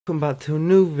Welcome back to a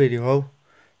new video.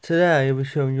 Today I'll be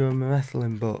showing you my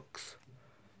wrestling books.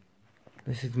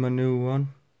 This is my new one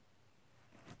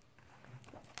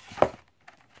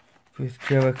with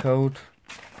Jericho,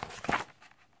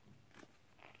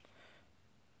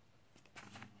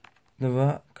 The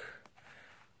Rock,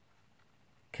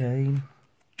 Kane,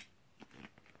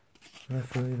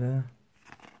 referee there.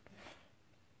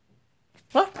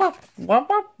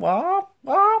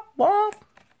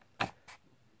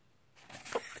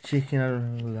 Chicken, I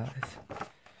don't know who that is.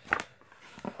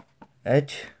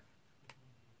 Edge,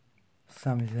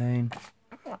 Sami Zayn,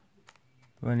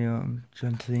 Randy Orton,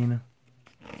 John Cena,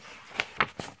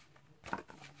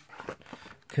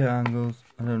 Kurt Angle,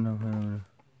 I don't know who. I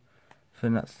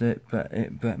think that's it, but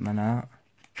Bret Hart,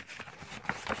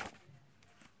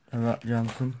 The Rock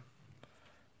Johnson,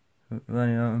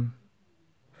 Randy Orton,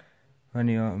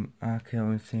 RKO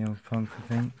and CM Punk, I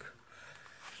think.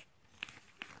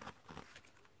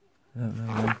 I don't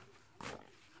know when.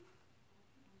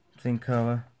 Sin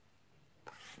Cara.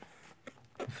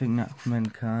 I think that's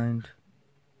Mankind.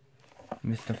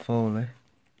 Mr. Foley.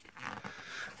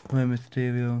 Rey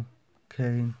Mysterio.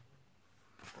 Kane.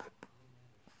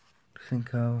 Sin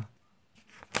Cara.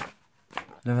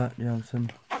 The Rock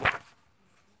Johnson.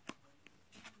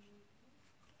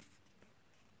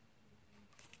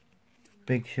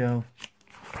 Big Show.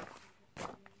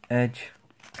 Edge.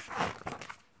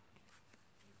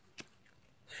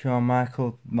 Shawn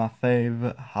Michaels, my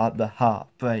favourite, had the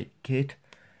Heartbreak Kid.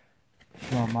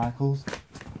 Shawn Michaels.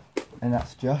 And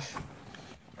that's Josh.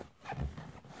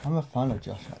 I'm a fan of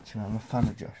Josh actually, I'm a fan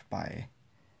of Josh Barry.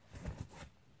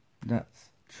 That's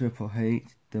Triple H,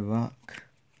 The Rock.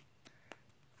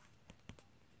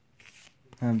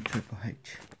 And Triple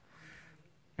H.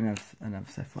 And I've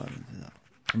Seth Rollins as well.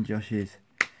 And Josh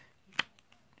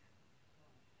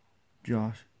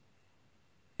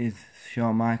is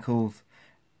Shawn Michaels.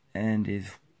 And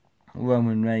is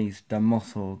Roman Reigns, the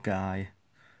muscle guy.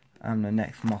 I'm the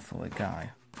next muscle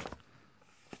guy.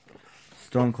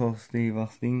 Stone Cold Steve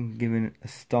Austin giving it a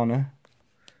stunner.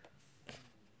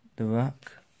 The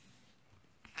Rock.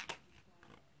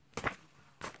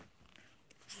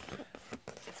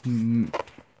 Mr.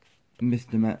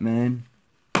 McMahon.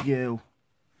 You.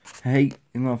 Hey,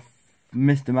 Mr.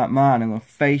 McMahon, I'm gonna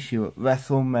face you at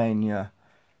WrestleMania.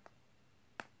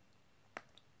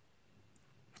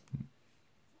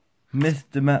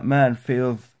 Mr. McMahon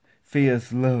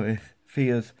fears Lewis,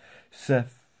 fears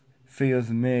Seth, fears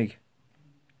me.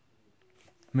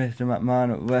 Mr.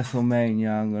 McMahon at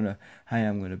WrestleMania, I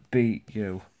am gonna beat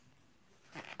you.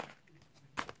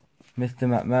 Mr.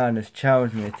 McMahon has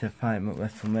challenged me to fight him at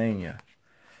WrestleMania.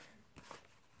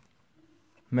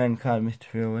 Mankind, Mr.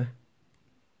 Fury.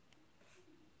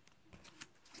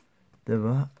 The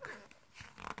Rock.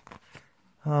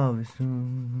 Oh,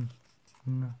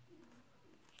 no.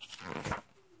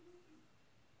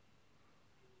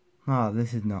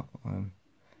 This is not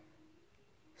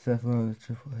Seth Rollins,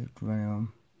 Triple H, Randy Orton,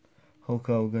 Hulk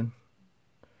Hogan.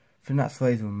 I think that's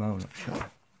Razor Ramon, not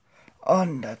sure.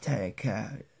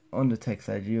 Undertaker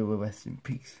said you will rest in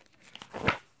peace.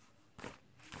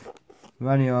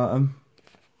 Randy Orton,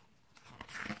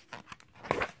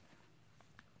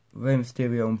 Rey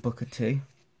Mysterio and Booker T.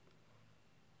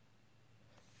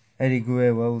 Eddie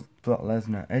Guerrero, Brock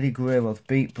Lesnar. Eddie Guerrero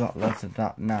beat Brock Lesnar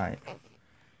that night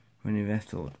when he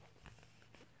wrestled.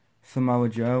 Samoa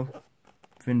Joe,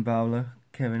 Finn Balor,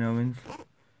 Kevin Owens.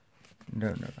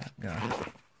 Don't know that guy.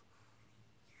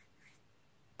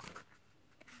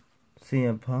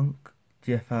 CM Punk,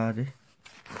 Jeff Hardy.